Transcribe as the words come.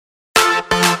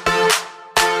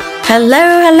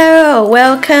Hello.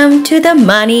 Welcome to the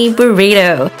Money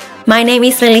Burrito. My name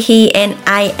is Lily He and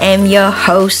I am your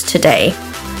host today.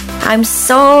 I'm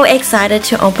so excited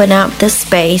to open up the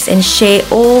space and share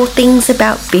all things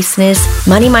about business,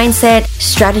 money mindset,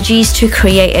 strategies to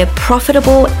create a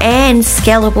profitable and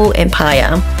scalable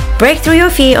empire. Break through your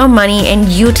fear on money and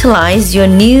utilize your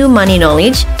new money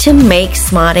knowledge to make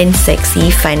smart and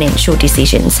sexy financial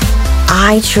decisions.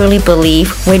 I truly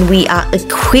believe when we are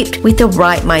equipped with the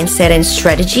right mindset and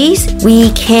strategies,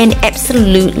 we can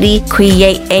absolutely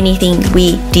create anything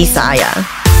we desire.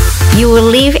 You will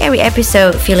leave every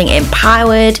episode feeling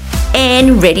empowered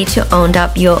and ready to own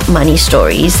up your money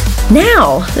stories.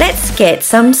 Now, let's get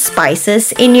some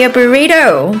spices in your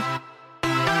burrito.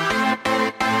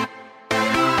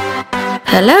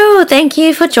 Hello, thank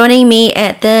you for joining me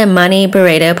at the Money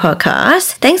Burrito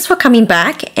podcast. Thanks for coming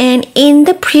back. And in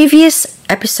the previous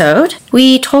episode,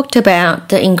 we talked about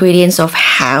the ingredients of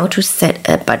how to set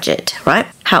a budget, right?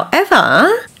 However,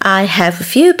 I have a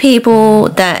few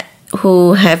people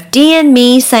who have DM'd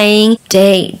me saying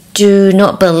they do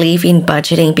not believe in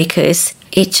budgeting because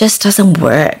it just doesn't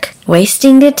work,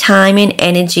 wasting their time and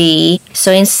energy.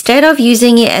 So instead of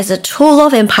using it as a tool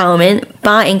of empowerment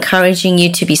by encouraging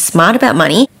you to be smart about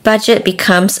money, budget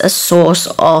becomes a source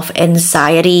of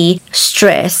anxiety,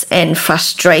 stress, and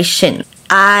frustration.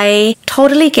 I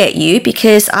totally get you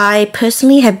because I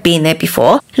personally have been there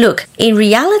before. Look, in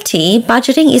reality,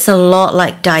 budgeting is a lot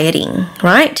like dieting,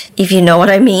 right? If you know what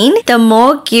I mean. The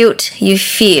more guilt you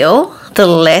feel, the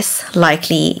less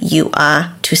likely you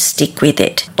are to stick with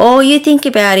it. All you think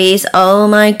about is, oh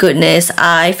my goodness,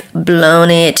 I've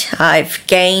blown it. I've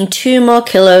gained 2 more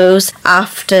kilos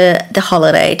after the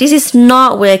holiday. This is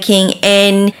not working,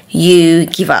 and you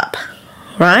give up,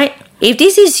 right? If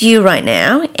this is you right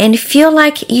now and feel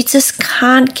like you just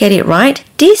can't get it right,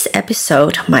 this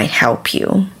episode might help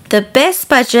you. The best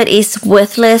budget is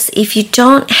worthless if you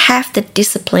don't have the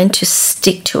discipline to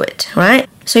stick to it, right?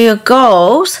 So your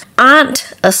goals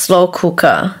aren't a slow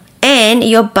cooker and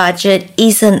your budget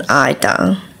isn't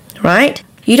either, right?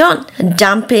 You don't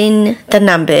dump in the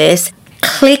numbers,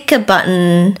 click a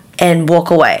button and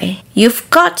walk away. You've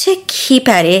got to keep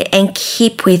at it and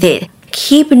keep with it.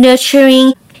 Keep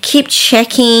nurturing, keep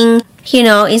checking.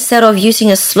 Instead of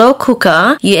using a slow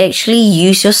cooker, you actually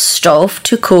use your stove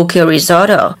to cook your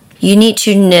risotto. You need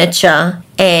to nurture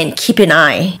and keep an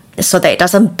eye so that it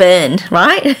doesn't burn,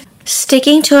 right?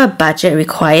 Sticking to a budget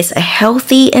requires a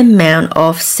healthy amount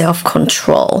of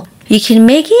self-control. You can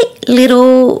make it a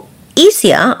little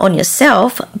easier on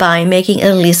yourself by making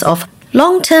a list of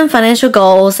long-term financial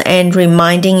goals and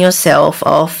reminding yourself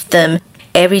of them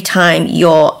every time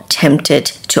you're tempted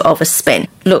to overspend.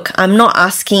 Look, I'm not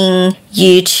asking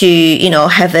you to,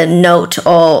 have a note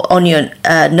or on your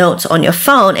notes on your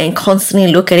phone and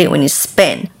constantly look at it when you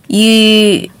spend.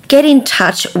 You get in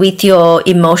touch with your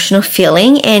emotional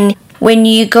feeling, and when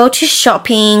you go to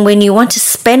shopping, when you want to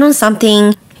spend on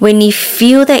something, when you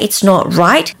feel that it's not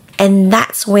right, and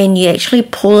that's when you actually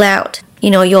pull out,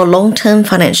 your long-term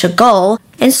financial goal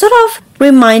and sort of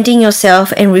reminding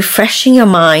yourself and refreshing your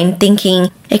mind, thinking,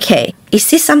 okay, is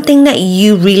this something that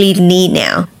you really need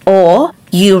now? Or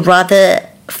you rather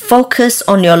focus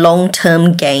on your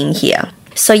long-term gain here?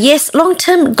 So yes,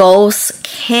 long-term goals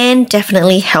can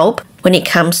definitely help when it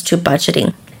comes to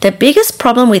budgeting. The biggest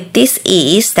problem with this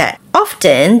is that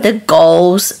often the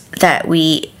goals that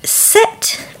we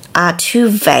set are too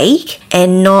vague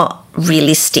and not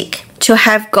realistic. To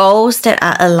have goals that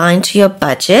are aligned to your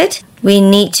budget, we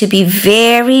need to be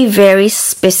very, very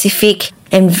specific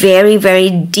and very, very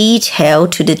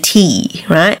detailed to the T,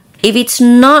 right? If it's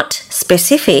not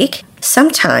specific,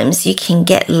 sometimes you can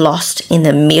get lost in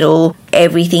the middle.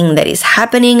 Everything that is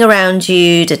happening around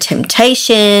you, the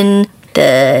temptation,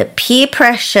 the peer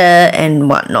pressure and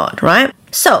whatnot, right?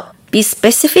 So be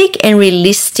specific and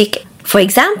realistic. For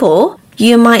example,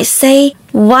 you might say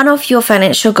one of your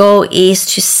financial goals is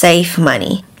to save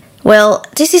money. Well,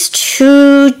 this is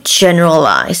too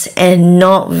generalized and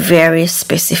not very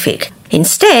specific.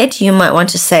 Instead, you might want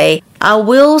to say, I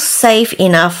will save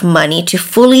enough money to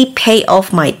fully pay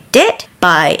off my debt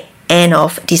by end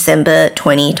of December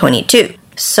 2022.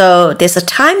 So there's a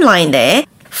timeline there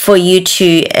for you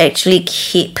to actually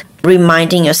keep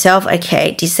reminding yourself,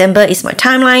 okay, December is my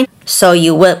timeline. So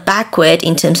you work backward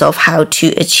in terms of how to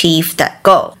achieve that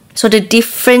goal. So the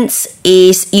difference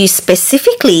is you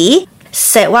specifically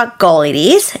set what goal it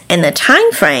is and the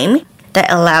time frame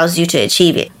that allows you to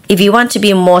achieve it. If you want to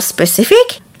be more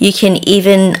specific, you can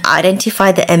even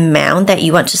identify the amount that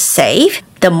you want to save.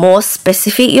 The more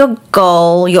specific your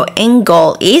goal, your end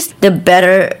goal is, the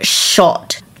better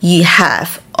shot you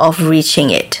have of reaching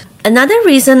it. Another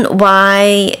reason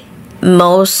why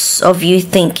most of you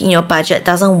think your budget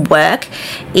doesn't work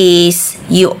is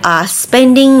you are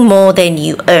spending more than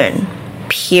you earn,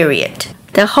 period.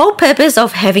 The whole purpose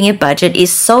of having a budget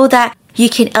is so that you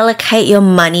can allocate your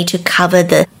money to cover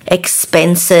the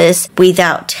expenses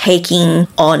without taking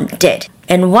on debt.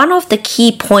 And one of the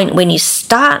key points when you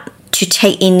start to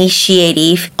take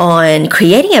initiative on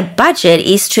creating a budget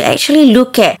is to actually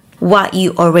look at what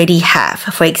you already have.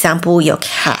 For example, your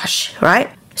cash, right?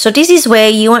 So this is where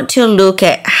you want to look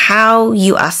at how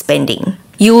you are spending.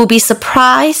 You will be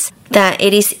surprised that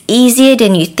it is easier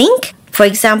than you think. For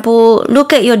example,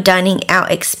 look at your dining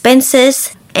out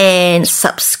expenses and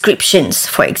subscriptions,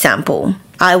 for example.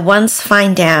 I once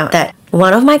find out that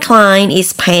one of my clients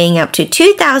is paying up to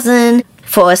 $2,000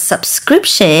 for a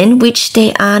subscription which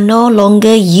they are no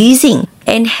longer using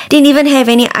and didn't even have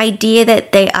any idea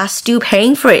that they are still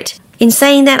paying for it. In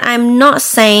saying that, I'm not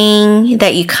saying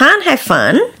that you can't have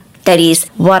fun. That is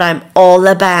what I'm all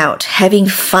about, having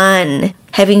fun.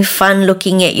 Having fun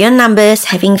looking at your numbers,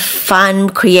 having fun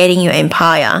creating your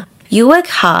empire. You work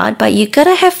hard, but you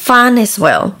gotta have fun as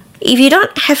well. If you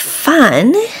don't have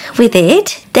fun with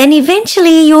it, then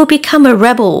eventually you'll become a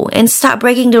rebel and start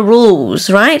breaking the rules,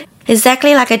 right?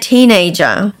 Exactly like a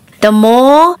teenager. The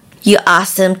more you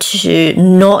ask them to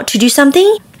not to do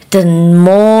something, the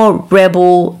more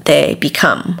rebel they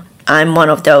become. I'm one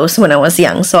of those when I was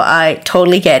young, so I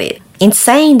totally get it. In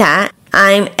saying that,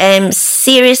 I am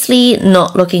seriously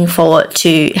not looking forward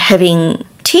to having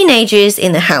teenagers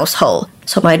in the household.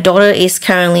 So my daughter is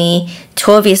currently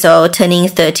 12 years old, turning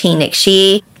 13 next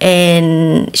year,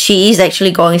 and she is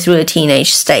actually going through a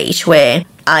teenage stage where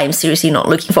I'm seriously not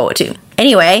looking forward to.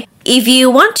 Anyway, if you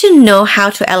want to know how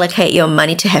to allocate your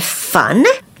money to have fun,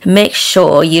 make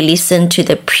sure you listen to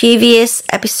the previous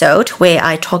episode where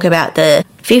I talk about the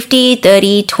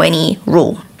 50-30-20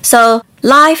 rule. So,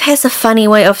 life has a funny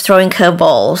way of throwing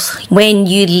curveballs when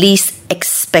you least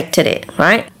expected it,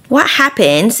 right? What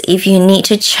happens if you need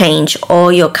to change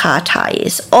all your car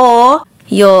tires or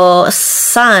your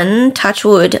son, touch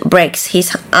wood, breaks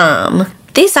his arm?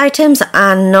 These items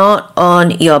are not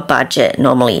on your budget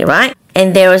normally, right?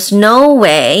 And there is no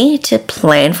way to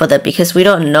plan for them because we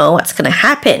don't know what's going to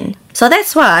happen. So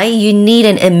that's why you need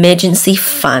an emergency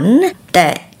fund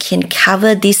that can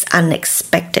cover this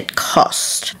unexpected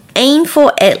cost. Aim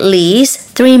for at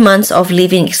least 3 months of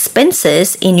living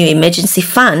expenses in your emergency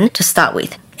fund to start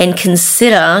with, and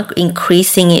consider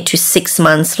increasing it to 6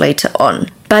 months later on.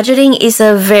 Budgeting is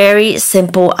a very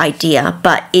simple idea,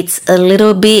 but it's a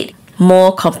little bit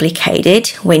more complicated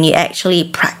when you're actually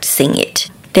practicing it.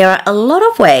 There are a lot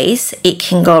of ways it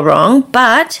can go wrong,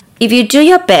 but if you do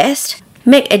your best,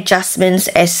 make adjustments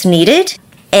as needed,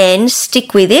 and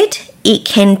stick with it, it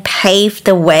can pave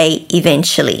the way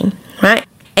eventually, right?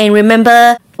 And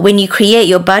remember, when you create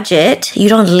your budget, you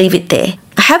don't leave it there.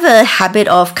 I have a habit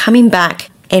of coming back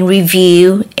and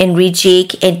review and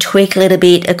rejig and tweak a little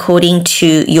bit according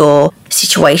to your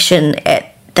situation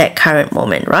at that current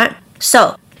moment, right?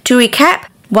 So, to recap,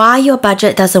 why your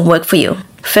budget doesn't work for you.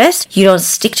 First, you don't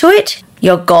stick to it.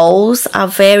 Your goals are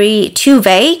too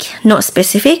vague, not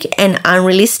specific, and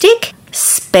unrealistic.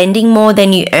 Spending more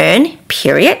than you earn,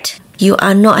 period. You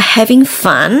are not having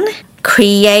fun.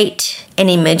 Create an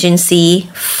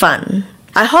emergency fund.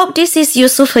 I hope this is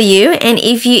useful for you, and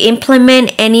if you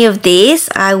implement any of this,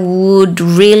 I would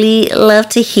really love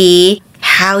to hear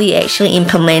how you actually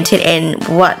implement it and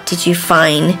what did you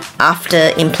find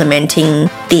after implementing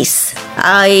this.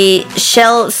 I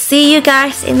shall see you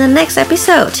guys in the next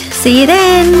episode. See you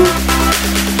then!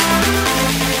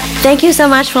 Thank you so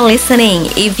much for listening.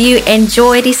 If you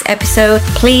enjoyed this episode,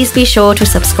 please be sure to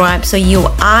subscribe so you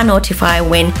are notified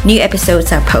when new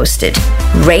episodes are posted.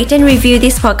 Rate and review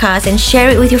this podcast and share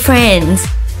it with your friends.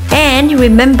 And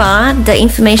remember, the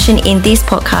information in this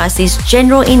podcast is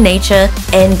general in nature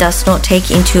and does not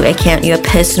take into account your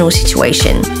personal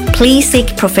situation. Please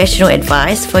seek professional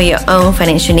advice for your own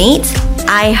financial needs.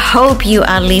 I hope you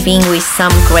are leaving with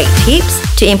some great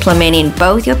tips to implement in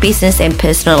both your business and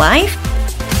personal life.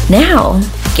 Now,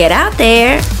 get out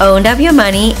there, own up your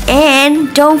money,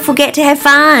 and don't forget to have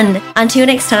fun. Until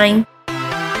next time.